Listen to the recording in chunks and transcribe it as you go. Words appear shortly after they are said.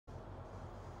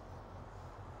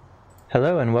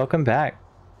Hello and welcome back.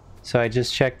 So I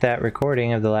just checked that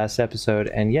recording of the last episode,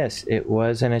 and yes, it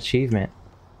was an achievement.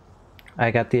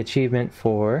 I got the achievement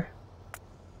for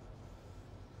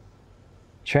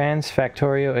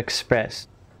Factorio Express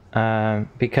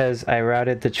because I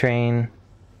routed the train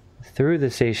through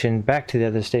the station, back to the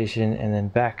other station, and then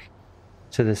back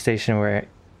to the station where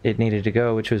it needed to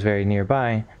go, which was very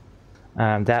nearby.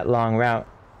 That long route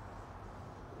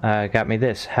got me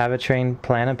this. Have a train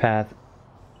plan a path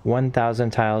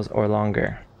 1,000 tiles or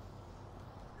longer.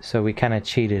 So we kind of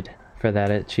cheated for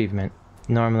that achievement.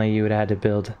 Normally you would have had to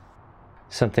build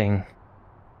something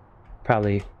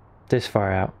probably this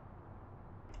far out.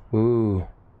 Ooh.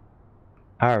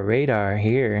 Our radar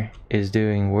here is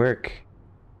doing work.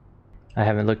 I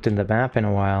haven't looked in the map in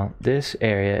a while. This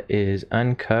area is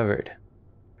uncovered.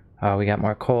 Oh, we got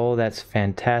more coal. That's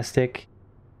fantastic.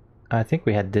 I think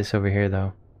we had this over here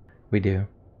though. We do.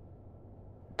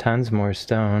 Tons more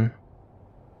stone.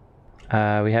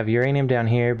 We have uranium down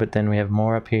here, but then we have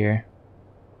more up here.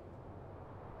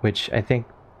 Which I think...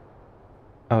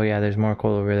 Oh yeah, there's more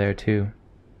coal over there too.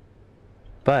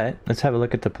 But, let's have a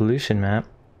look at the pollution map.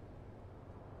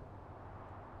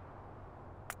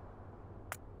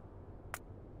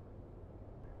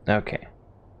 Okay.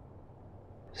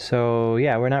 So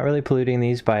yeah, we're not really polluting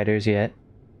these biters yet.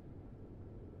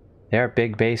 They are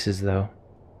big bases though.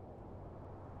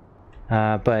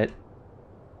 But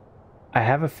I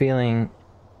have a feeling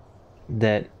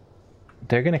that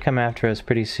they're going to come after us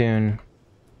pretty soon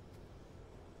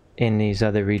in these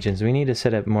other regions. We need to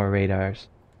set up more radars.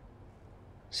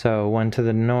 So one to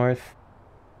the north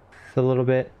a little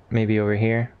bit, maybe over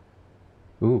here.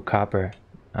 Ooh, copper.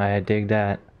 I dig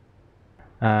that.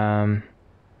 And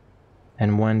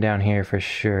one down here for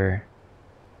sure.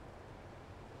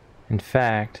 In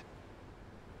fact,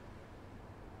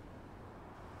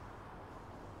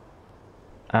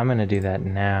 I'm gonna do that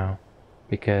now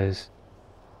because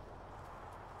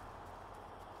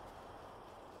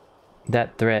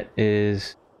that threat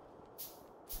is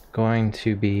going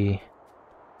to be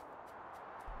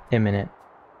imminent.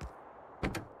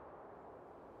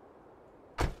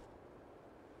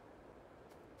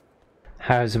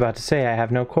 I was about to say I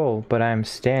have no coal, but I'm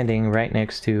standing right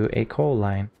next to a coal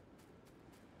line.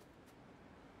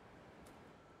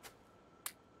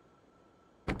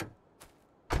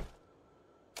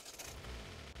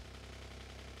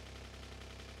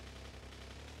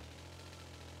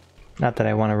 Not that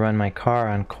I want to run my car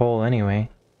on coal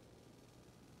anyway.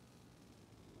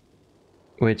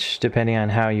 Which, depending on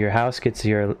how your house gets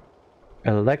your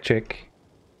electric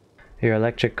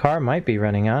car might be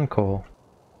running on coal.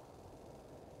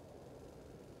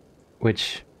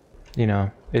 Which, you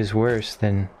know, is worse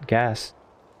than gas,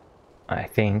 I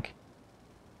think.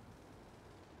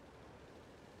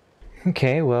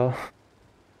 Okay, well,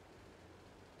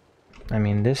 I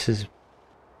mean, this is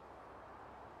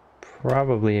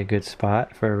probably a good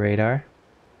spot for a radar.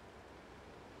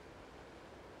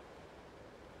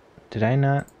 Did I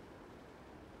not?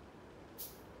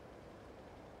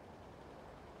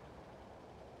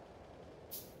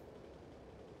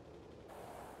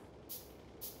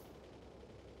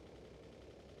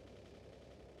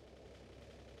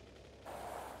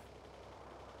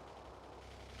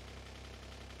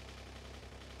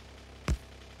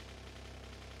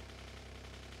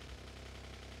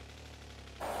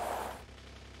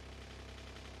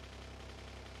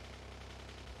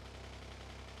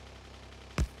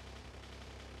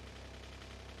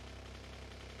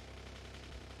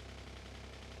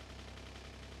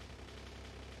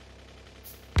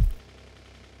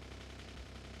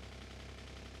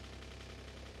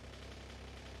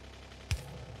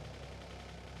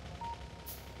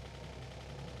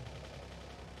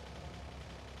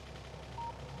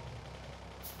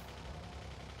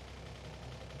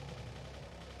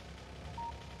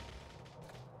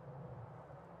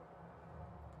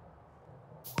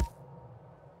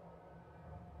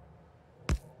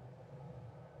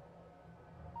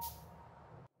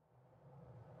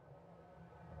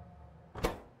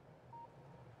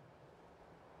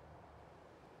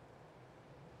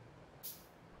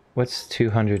 What's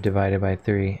 200 divided by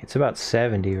 3? It's about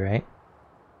 70, right?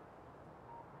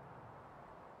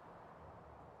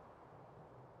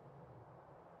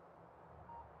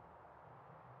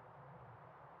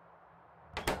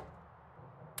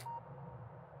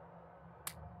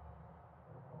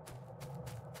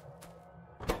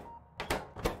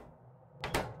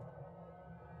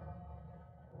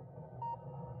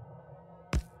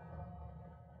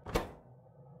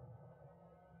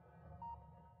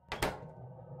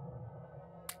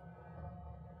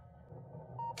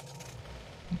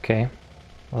 Okay.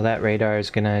 Well, that radar is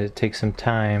gonna take some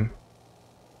time.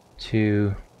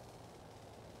 to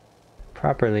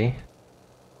properly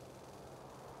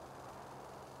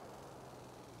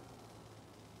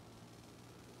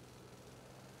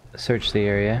search the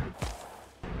area.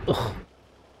 Ugh.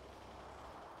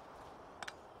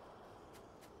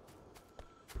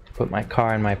 Put my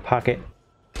car in my pocket.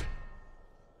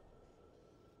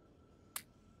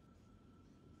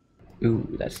 Ooh,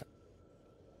 that's...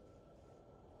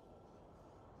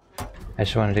 I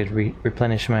just wanted to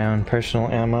replenish my own personal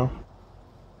ammo.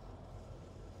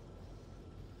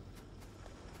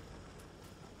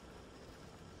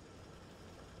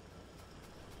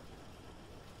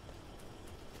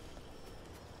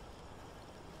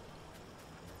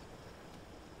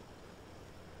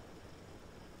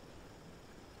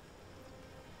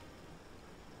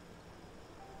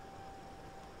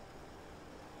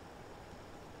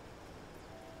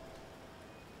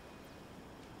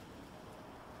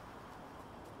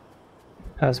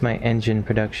 How's my engine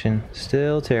production?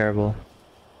 Still terrible.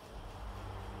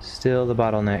 Still the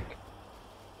bottleneck.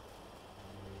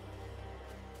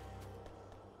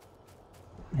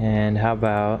 And how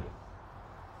about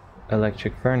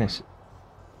electric furnace?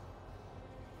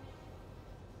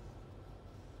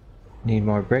 Need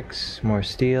more bricks, more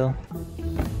steel.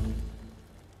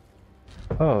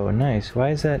 Oh, nice. Why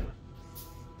is that?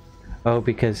 Oh,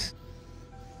 because...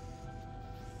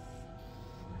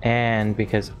 And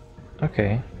because...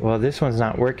 Okay, well this one's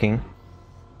not working.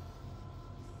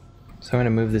 So I'm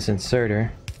gonna move this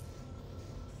inserter.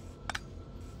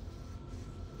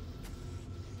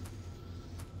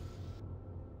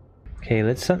 Okay,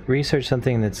 let's research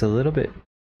something that's a little bit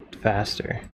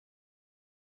faster.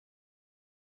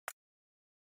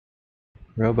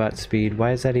 Robot speed,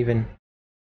 why is that even...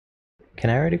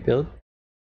 Can I already build?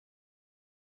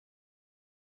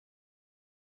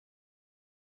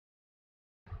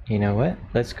 You know what?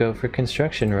 Let's go for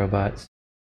construction robots.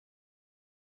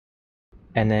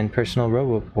 And then personal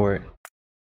roboport.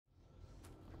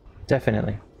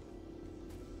 Definitely.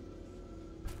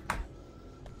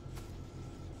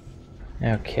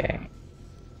 Okay.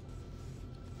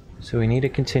 So we need to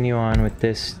continue on with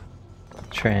this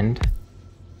trend.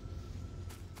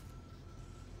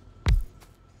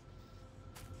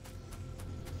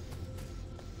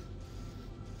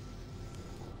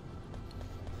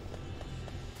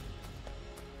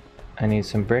 I need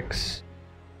some bricks.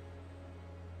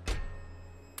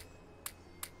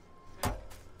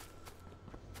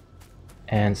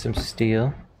 And some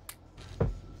steel.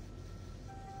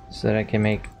 So that I can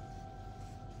make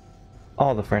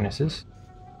all the furnaces.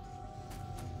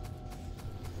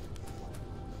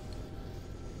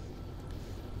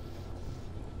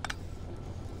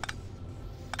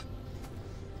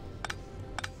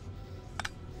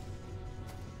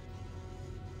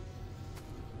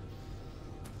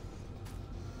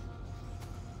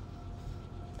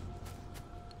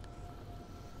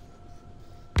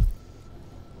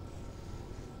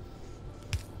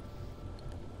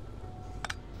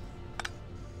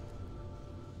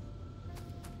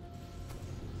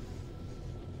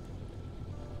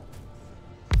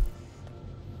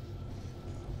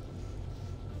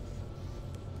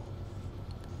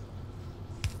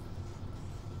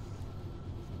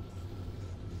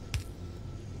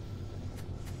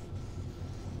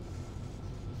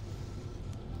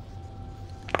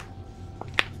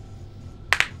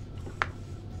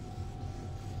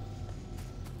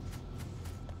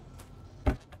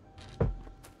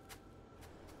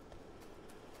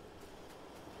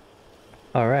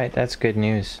 Alright, that's good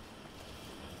news.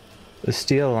 The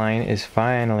steel line is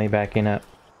finally backing up.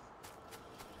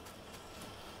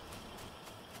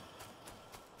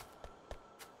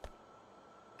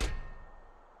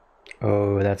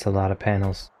 Oh, that's a lot of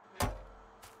panels.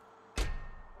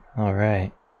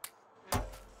 Alright.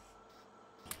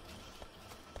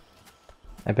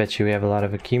 I bet you we have a lot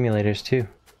of accumulators too.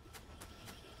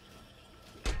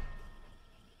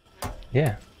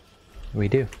 Yeah, we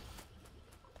do.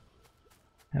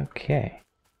 Okay.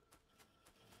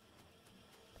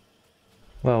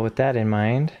 Well, with that in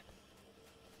mind,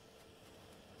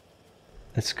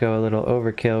 let's go a little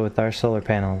overkill with our solar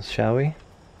panels, shall we?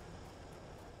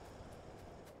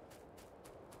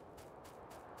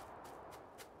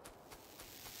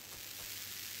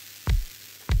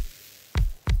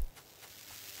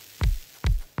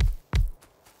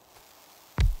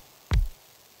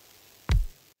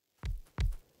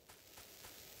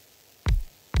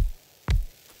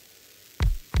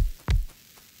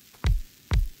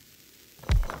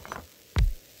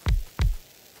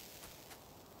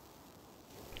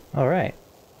 All right.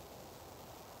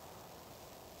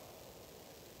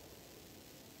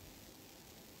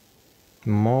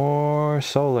 More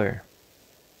solar.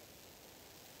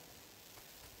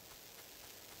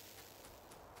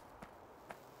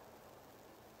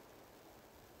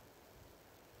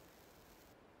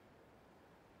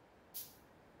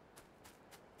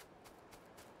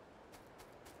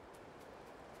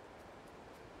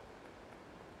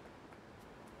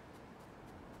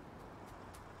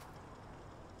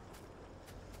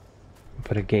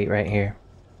 put a gate right here.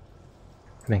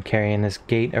 I've been carrying this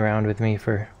gate around with me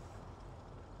for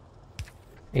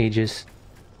ages.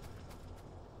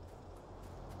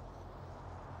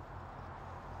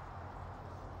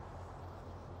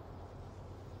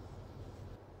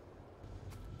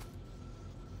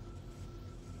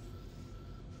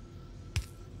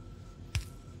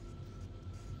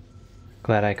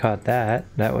 Glad I caught that.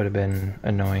 That would have been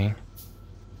annoying.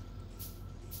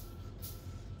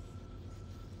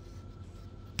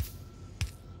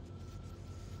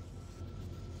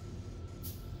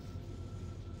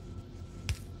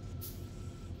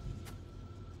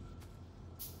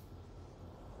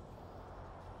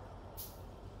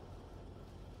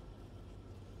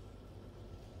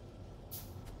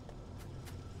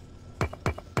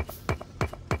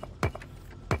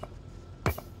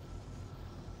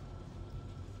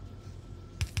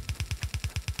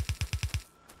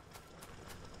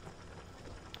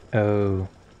 Oh,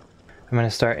 I'm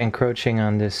gonna start encroaching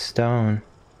on this stone.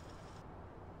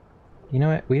 You know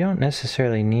what? We don't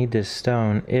necessarily need this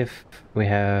stone if we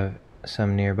have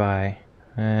some nearby.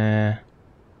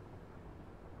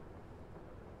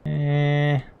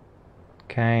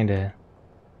 Kinda.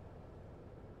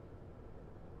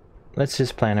 Let's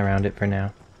just plan around it for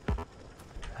now.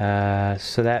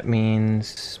 So that means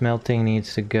smelting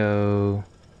needs to go...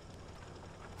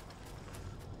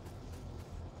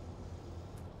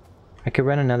 I could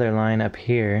run another line up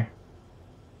here.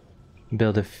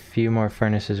 Build a few more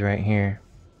furnaces right here.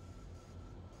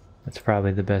 That's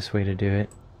probably the best way to do it.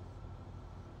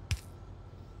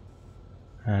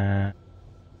 I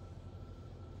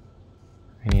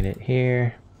need it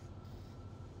here.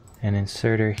 An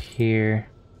inserter here.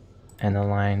 And the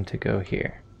line to go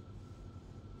here.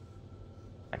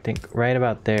 I think right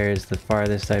about there is the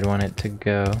farthest I'd want it to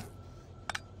go.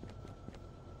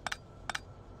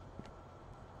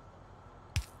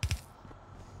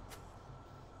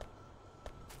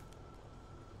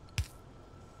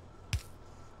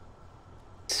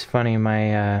 It's funny,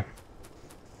 my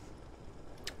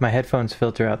headphones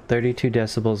filter out 32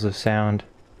 decibels of sound,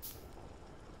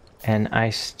 and I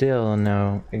still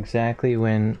know exactly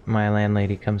when my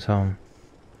landlady comes home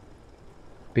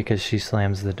because she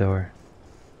slams the door.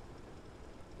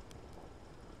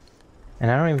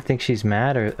 And I don't even think she's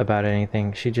mad about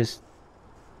anything. She just...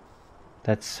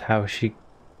 that's how she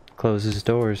closes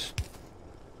doors.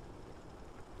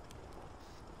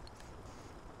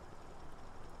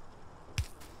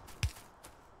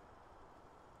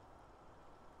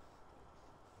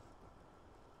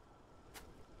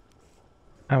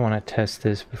 I want to test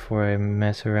this before I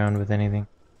mess around with anything.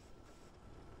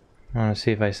 I want to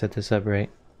see if I set this up right.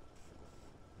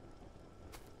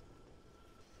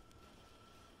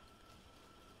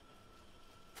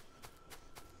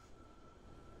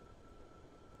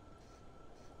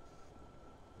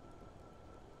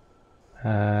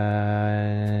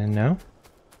 No.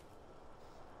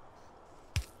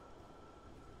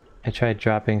 I tried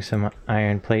dropping some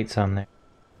iron plates on there.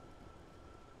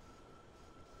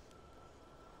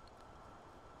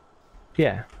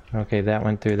 Yeah, okay, that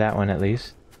went through that one at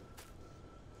least.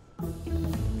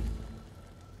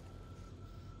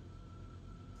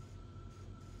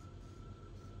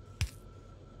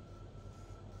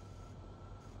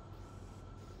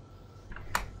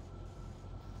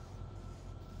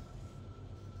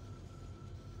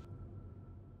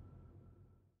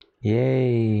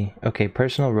 Yay! Okay,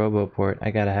 personal roboport.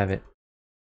 I gotta have it.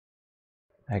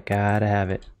 I gotta have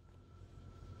it.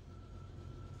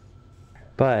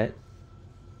 But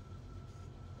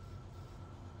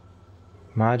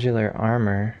modular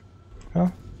armor.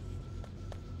 Well,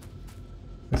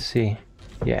 let's see.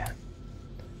 Yeah,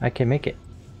 I can make it.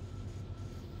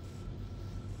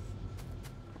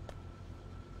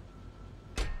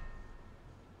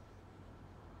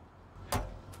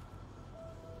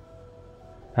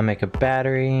 I'll make a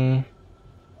battery.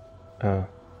 Oh.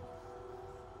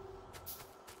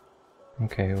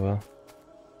 Okay, well.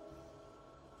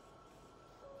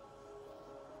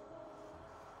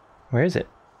 Where is it?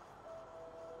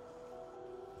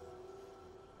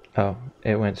 Oh,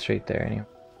 it went straight there anyway.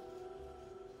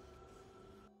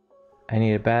 I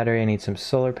need a battery, I need some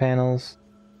solar panels.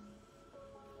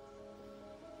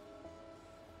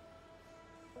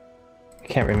 I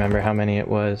can't remember how many it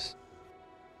was.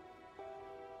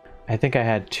 I think I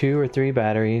had 2 or 3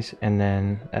 batteries, and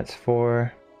then that's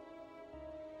 4.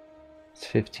 It's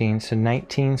 15, so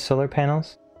 19 solar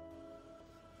panels.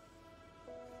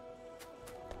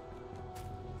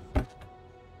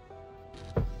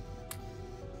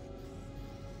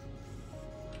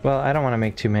 Well, I don't want to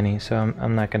make too many, so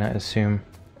I'm not going to assume.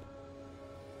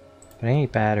 But I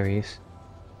need batteries.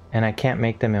 and I can't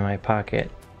make them in my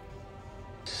pocket.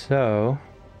 So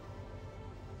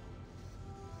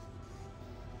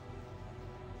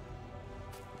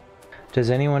does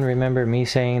anyone remember me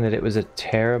saying that it was a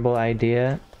terrible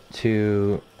idea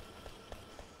to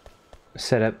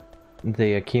set up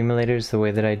the accumulators the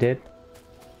way that I did?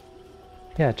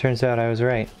 Yeah, it turns out I was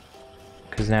right,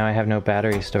 because now I have no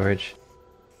battery storage.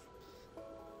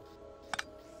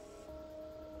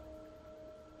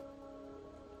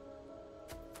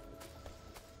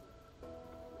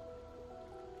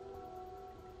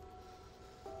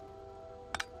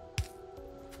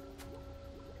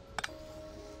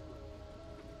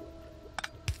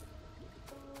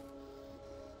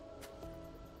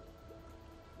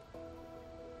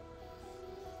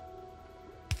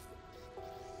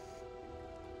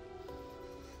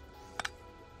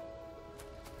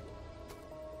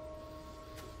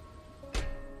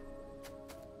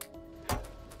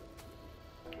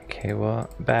 Okay, well,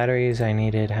 batteries I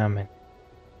needed how many?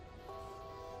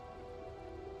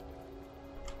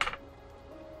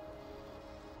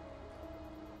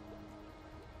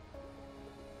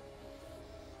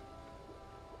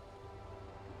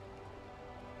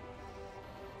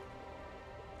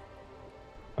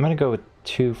 I'm gonna go with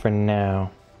 2 for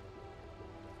now.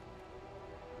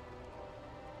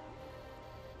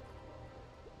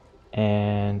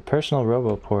 And personal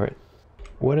roboport,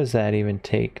 what does that even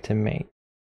take to make?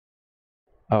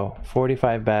 Oh,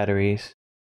 45 batteries.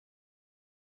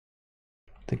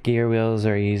 The gear wheels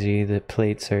are easy, the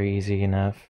plates are easy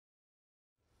enough.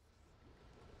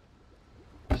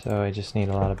 So I just need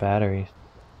a lot of batteries.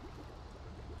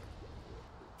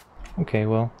 Okay,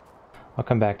 well, I'll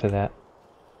come back to that.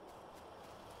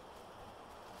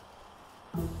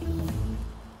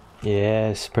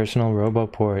 Yes, personal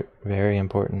roboport, very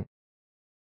important.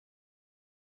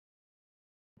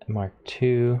 Mark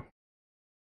II.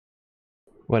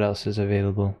 What else is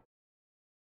available?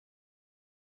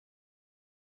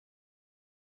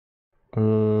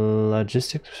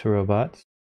 Logistics robots.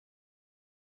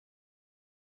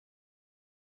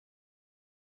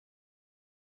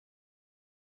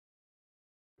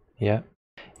 Yeah.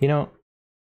 You know,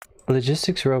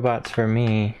 logistics robots for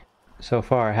me so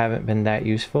far haven't been that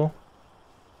useful.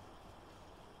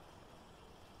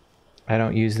 I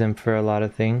don't use them for a lot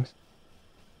of things.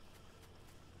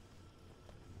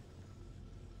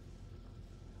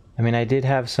 I mean, I did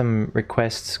have some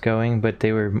requests going, but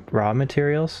they were raw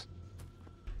materials,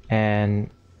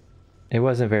 and it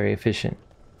wasn't very efficient.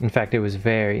 In fact, it was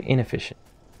very inefficient.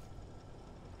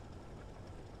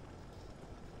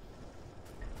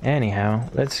 Anyhow,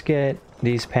 let's get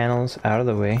these panels out of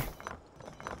the way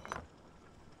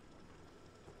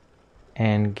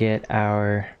and get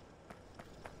our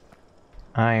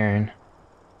iron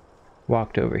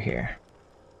walked over here.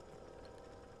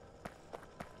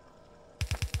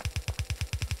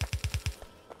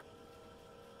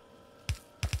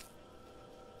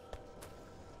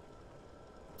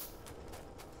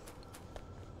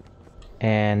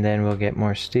 And then we'll get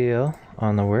more steel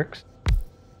on the works.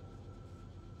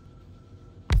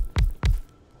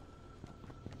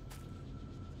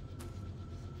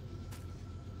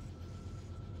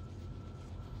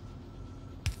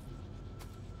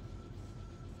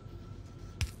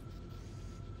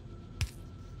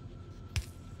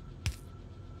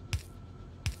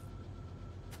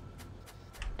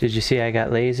 Did you see I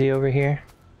got lazy over here?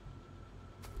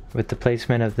 With the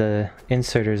placement of the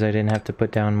inserters, I didn't have to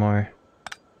put down more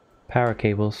power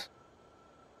cables.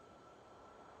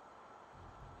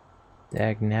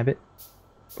 Dagnabbit.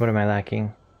 What am I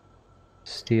lacking?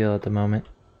 Steel at the moment.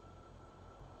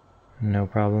 No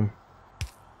problem.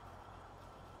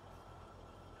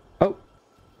 Oh!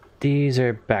 These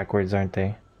are backwards, aren't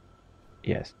they?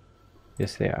 Yes.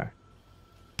 Yes, they are.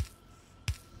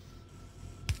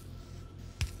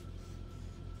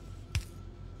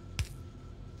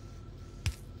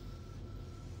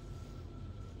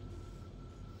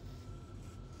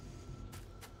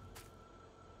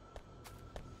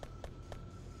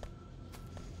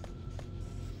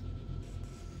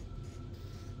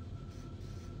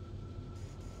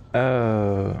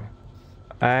 Oh,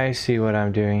 I see what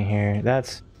I'm doing here.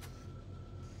 That's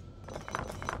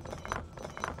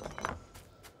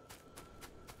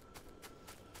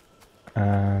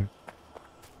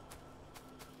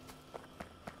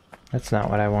that's not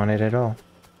what I wanted at all.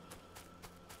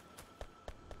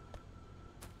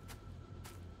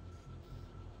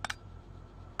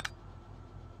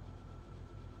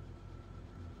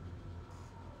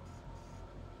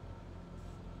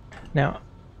 Now,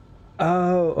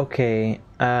 oh, okay.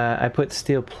 I put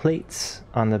steel plates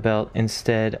on the belt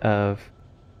instead of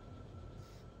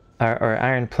or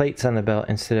iron plates on the belt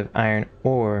instead of iron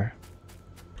ore.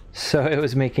 So it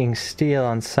was making steel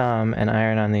on some and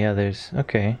iron on the others.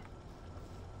 Okay.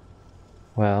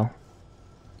 Well.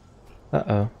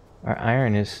 Uh-oh. Our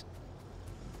iron is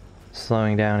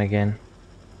slowing down again.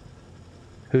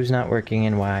 Who's not working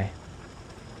and why?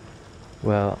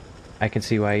 Well, I can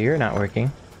see why you're not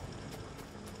working.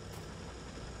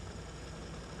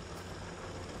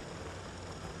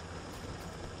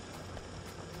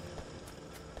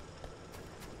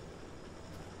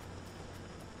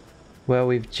 Well,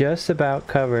 we've just about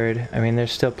covered. I mean,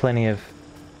 there's still plenty of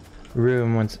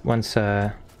room once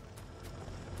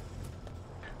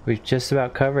we've just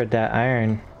about covered that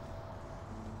iron.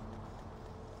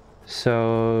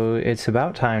 So it's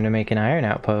about time to make an iron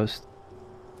outpost.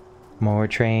 More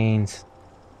trains.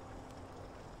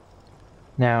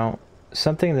 Now,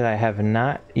 something that I have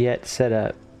not yet set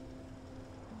up.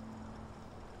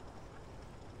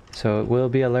 So it will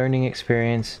be a learning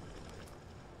experience.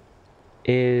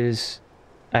 Is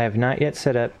I have not yet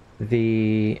set up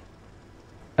the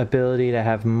ability to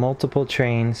have multiple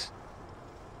trains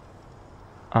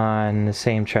on the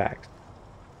same track.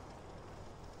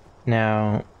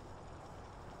 Now,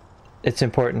 it's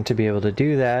important to be able to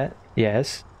do that,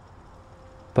 yes,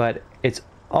 but it's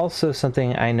also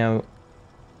something I know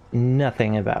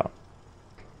nothing about.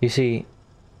 You see,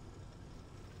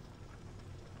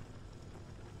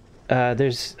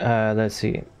 there's, let's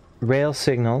see, rail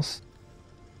signals.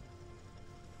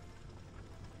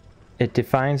 It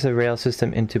defines the rail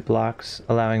system into blocks,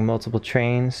 allowing multiple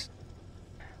trains.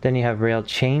 Then you have rail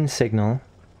chain signal.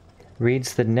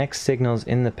 Reads the next signals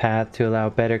in the path to allow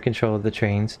better control of the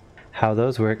trains. How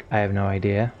those work, I have no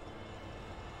idea.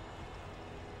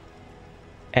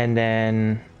 And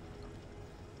then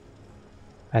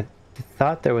I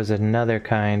thought there was another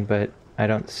kind, but I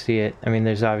don't see it. I mean,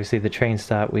 there's obviously the train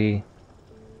stop. We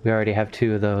already have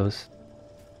 2 of those.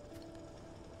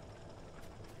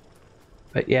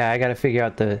 But yeah, I gotta figure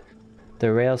out the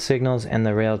rail signals and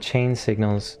the rail chain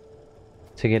signals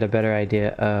to get a better idea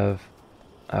of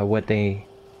how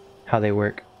they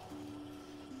work.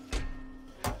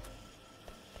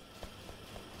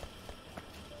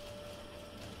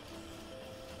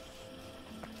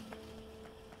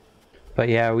 But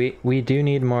yeah, we do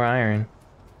need more iron.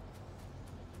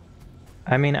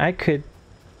 I mean, I could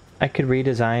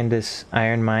redesign this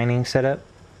iron mining setup.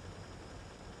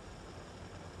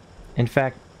 In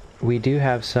fact, we do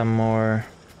have some more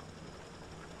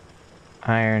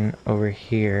iron over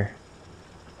here.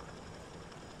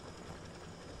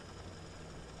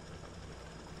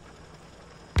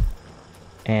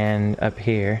 And up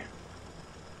here.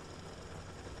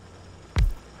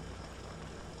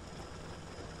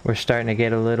 We're starting to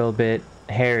get a little bit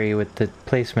hairy with the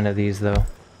placement of these, though.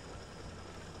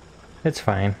 It's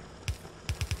fine.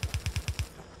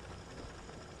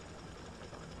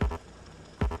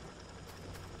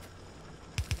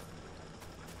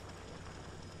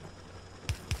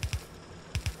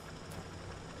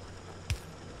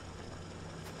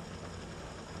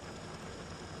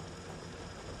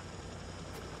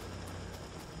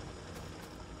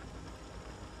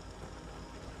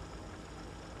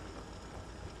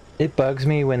 It bugs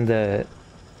me when the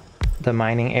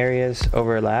mining areas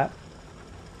overlap.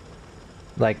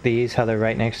 Like these, how they're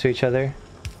right next to each other.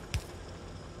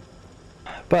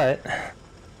 But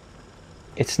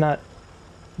it's not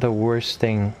the worst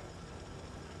thing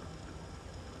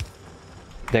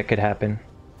that could happen.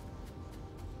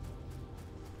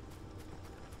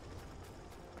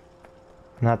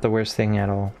 Not the worst thing at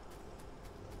all.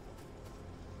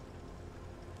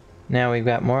 Now we've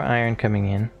got more iron coming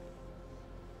in.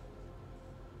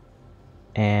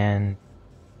 And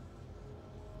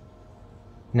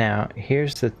now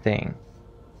here's the thing.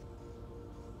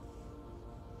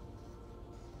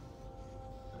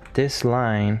 This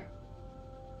line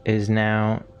is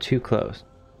now too close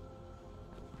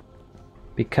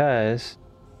because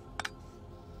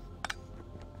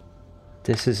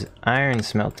this is iron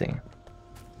smelting.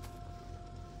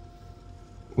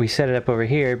 We set it up over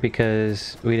here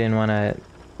because we didn't want to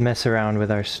mess around with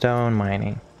our stone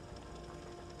mining.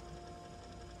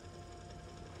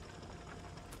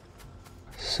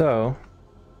 So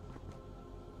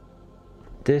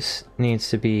this needs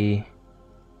to be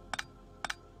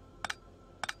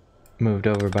moved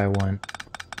over by 1.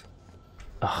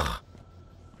 Ugh.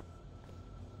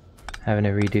 Having to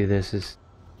redo this is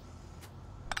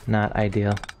not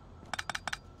ideal.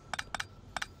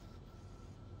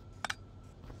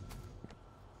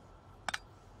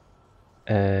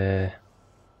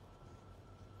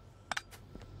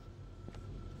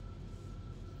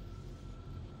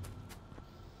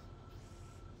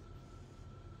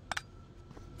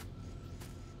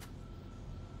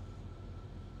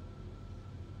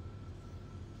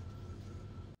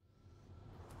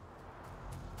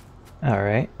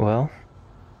 Alright, well,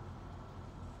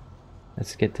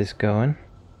 let's get this going.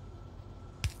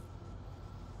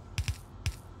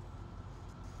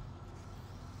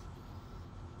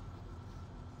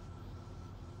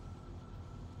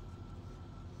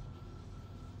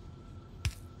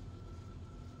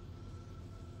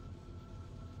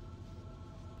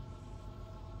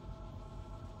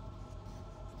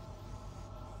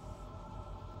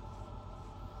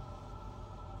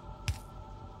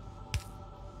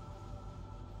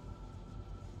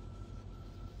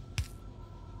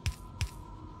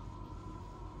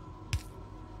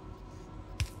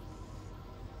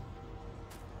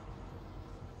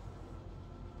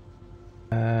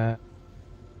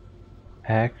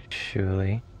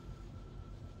 Actually,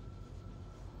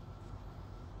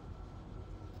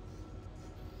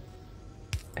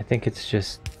 I think it's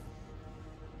just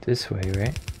this way,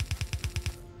 right?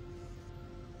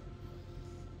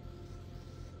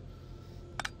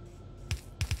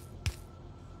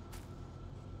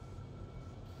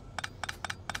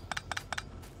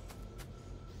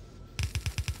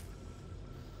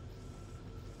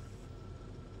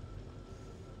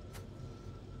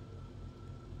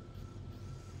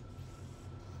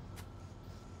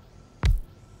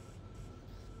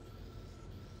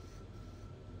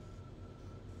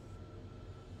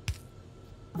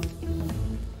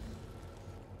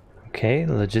 Okay,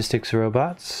 logistics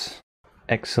robots.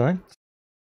 Excellent.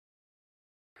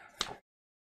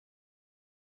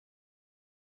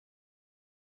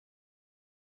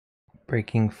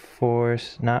 Braking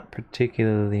force, not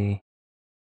particularly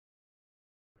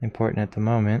important at the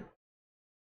moment.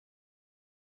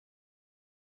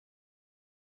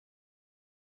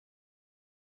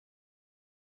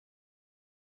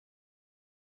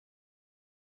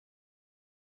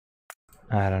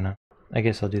 I don't know. I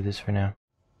guess I'll do this for now.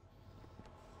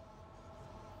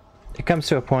 It comes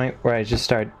to a point where I just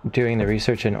start doing the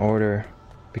research in order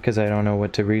because I don't know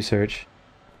what to research.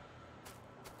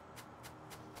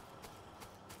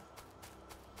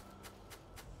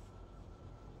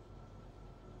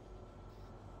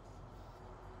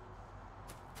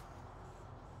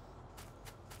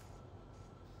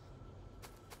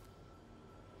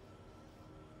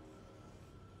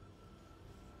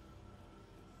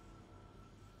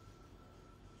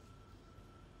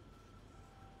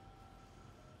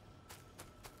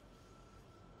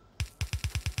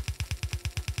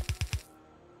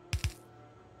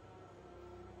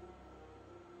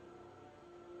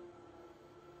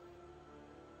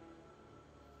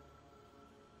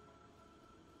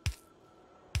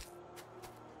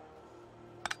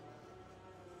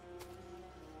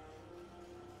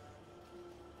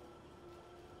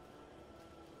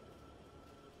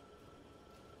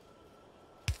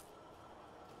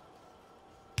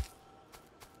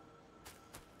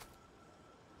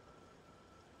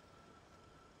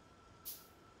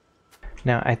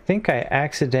 Now, I think I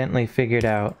accidentally figured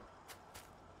out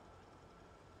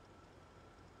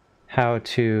how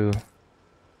to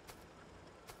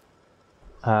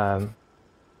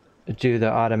do the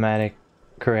automatic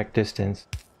correct distance.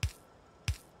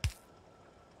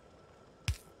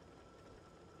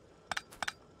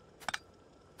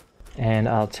 And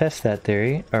I'll test that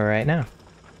theory right now.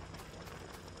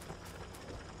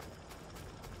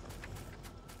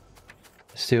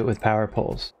 Let's do it with power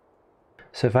poles.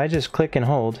 So if I just click and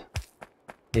hold,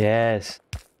 yes.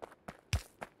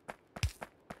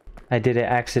 I did it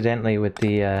accidentally with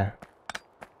the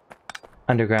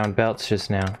underground belts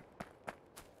just now.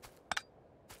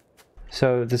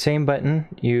 So the same button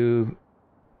you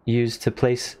use to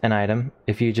place an item,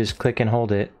 if you just click and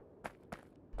hold it,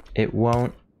 it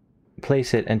won't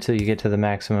place it until you get to the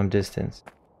maximum distance.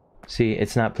 See,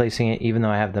 it's not placing it even though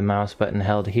I have the mouse button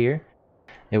held here.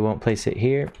 It won't place it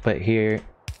here, but here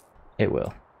it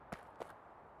will.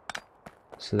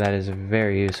 So that is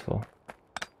very useful.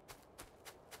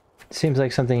 Seems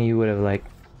like something you would have like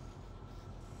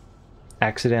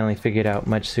accidentally figured out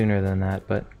much sooner than that,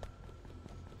 but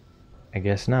I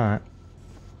guess not.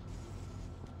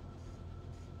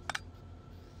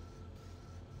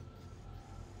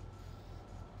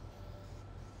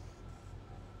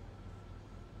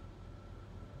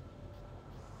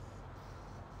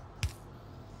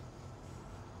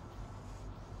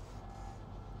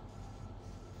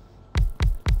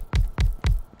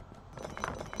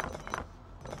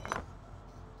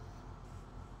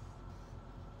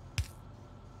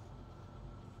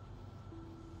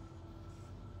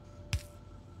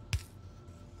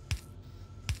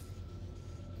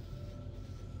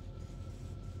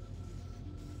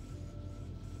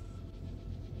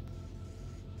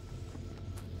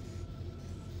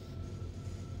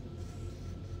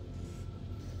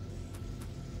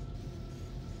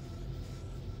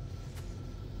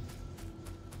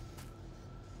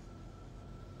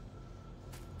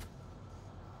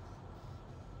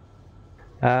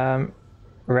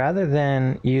 Rather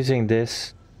than using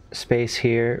this space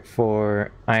here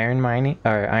for iron mining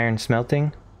or iron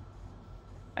smelting,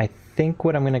 I think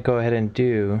what I'm going to go ahead and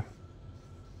do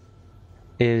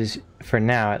is, for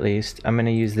now at least, I'm going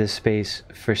to use this space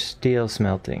for steel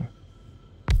smelting.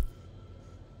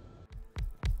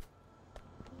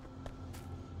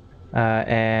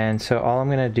 And so all I'm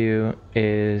going to do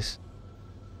is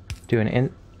do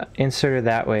an inserter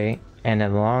that way and a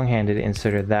long-handed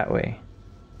inserter that way.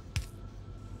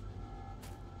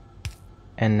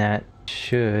 And that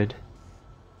should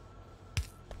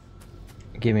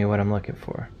give me what I'm looking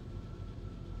for.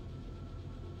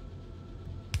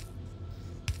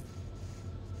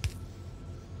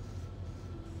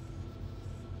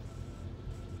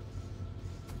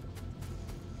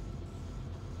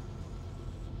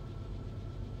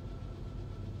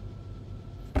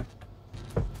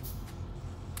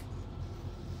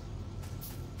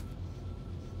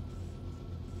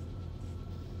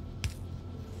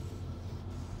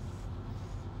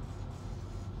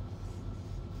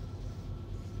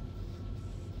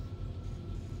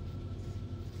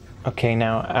 Okay,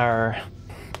 now our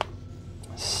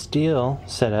steel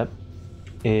setup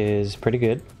is pretty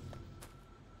good.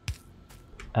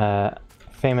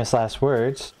 Famous last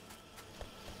words.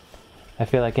 I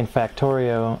feel like in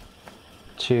Factorio,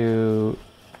 to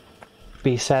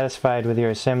be satisfied with your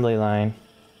assembly line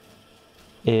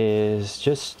is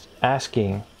just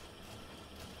asking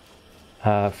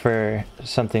for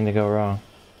something to go wrong.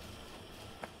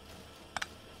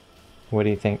 What do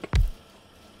you think?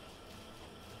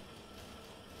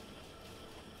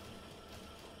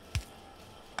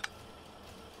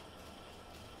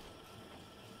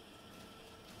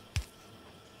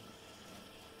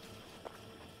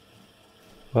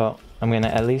 Well, I'm gonna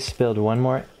at least build one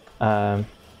more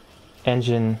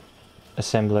engine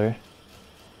assembler.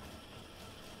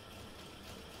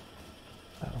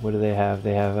 What do they have?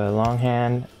 They have a long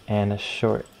hand and a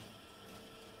short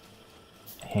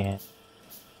hand.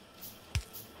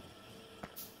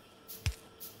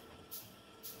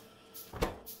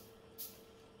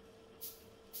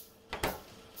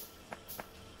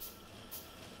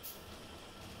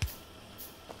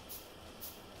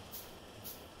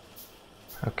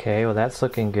 Okay, well that's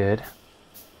looking good.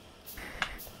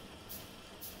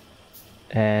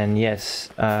 And yes,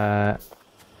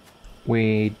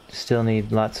 we still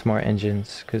need lots more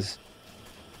engines because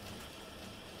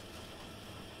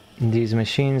these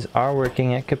machines are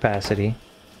working at capacity.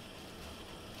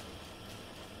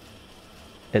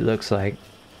 It looks like.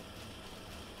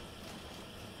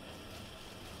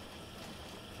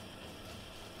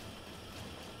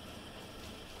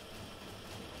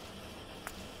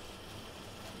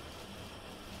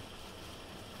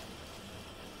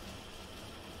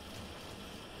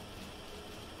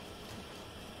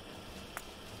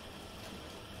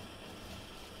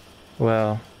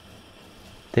 Well,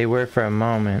 they were for a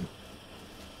moment.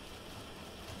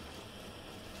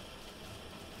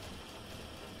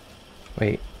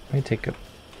 Wait, let me take a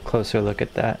closer look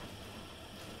at that.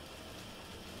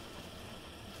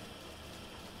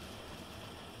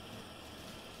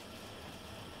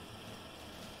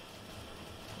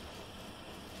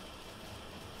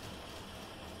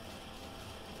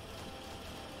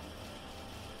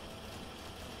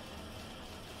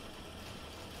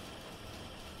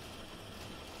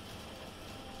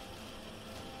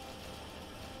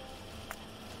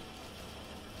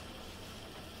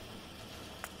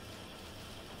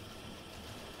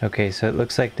 Okay, so it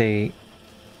looks like they...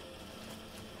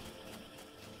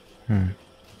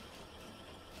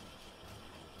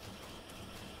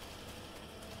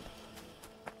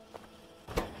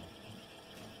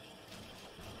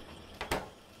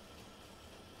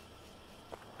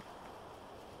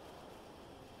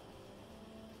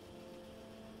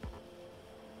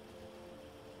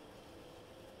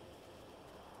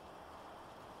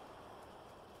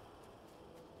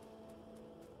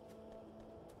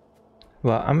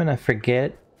 Well, I'm gonna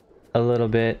forget a little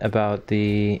bit about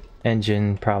the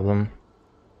engine problem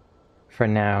for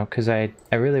now, because I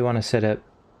really want to set up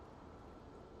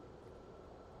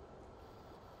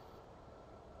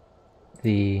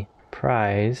the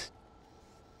prize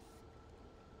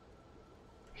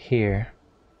here.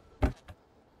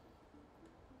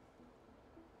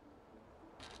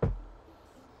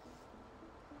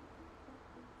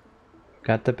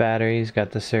 Got the batteries,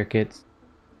 got the circuits.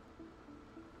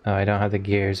 Oh, I don't have the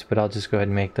gears, but I'll just go ahead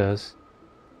and make those.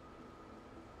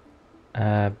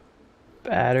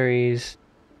 Batteries,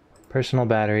 personal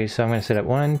batteries. So I'm going to set up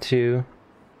 1, 2,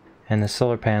 and the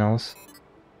solar panels.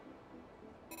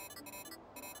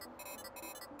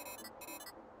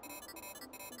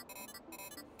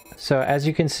 So as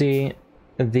you can see,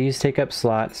 these take up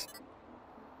slots,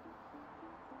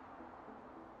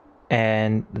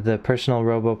 and the personal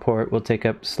robo port will take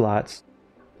up slots,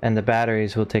 and the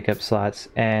batteries will take up slots,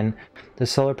 and the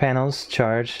solar panels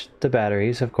charge the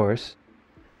batteries, of course,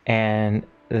 and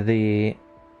the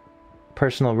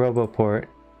personal robo port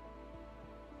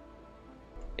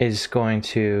is going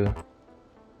to,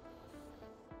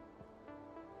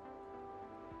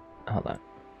 hold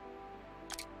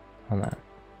on,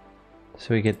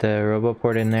 so we get the robo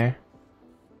port in there,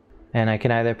 and I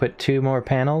can either put 2 more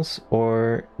panels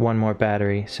or 1 more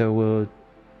battery, so we'll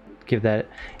give that.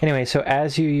 Anyway, so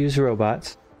as you use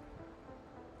robots,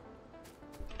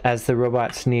 as the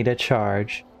robots need a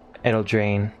charge, it'll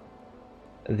drain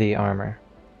the armor.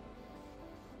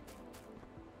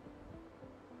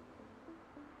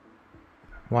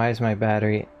 Why is my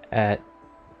battery at...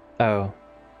 oh.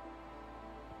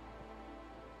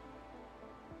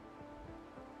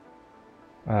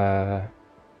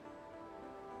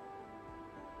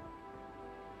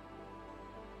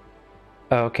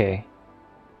 Okay.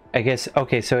 I guess,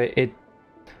 okay, so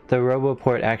the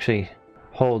RoboPort actually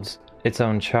holds its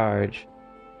own charge.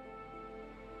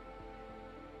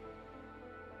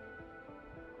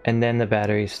 And then the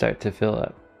batteries start to fill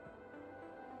up.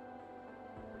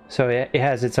 So it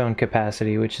has its own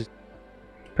capacity, which is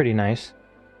pretty nice.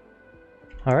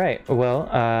 Alright, well,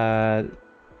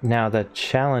 now the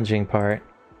challenging part,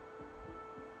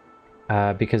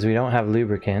 because we don't have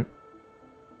lubricant,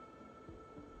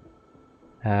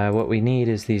 what we need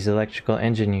is these electrical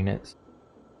engine units.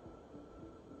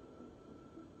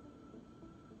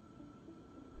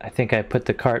 I think I put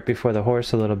the cart before the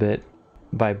horse a little bit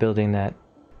by building that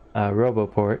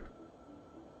RoboPort.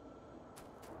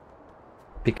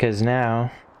 Because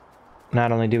now,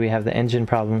 not only do we have the engine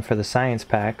problem for the science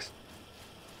packs,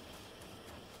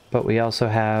 but we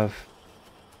also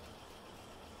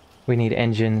we need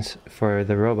engines for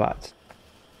the robots.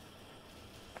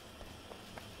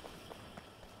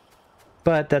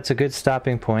 But that's a good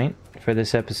stopping point for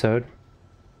this episode.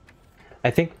 I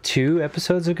think 2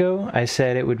 episodes ago I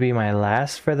said it would be my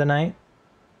last for the night.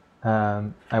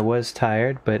 I was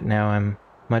tired, but now I'm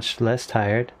much less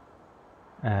tired.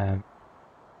 Now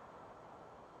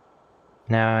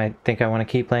I think I want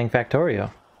to keep playing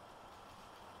Factorio.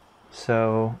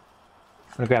 So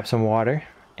I'm gonna grab some water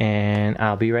and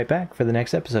I'll be right back for the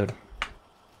next episode.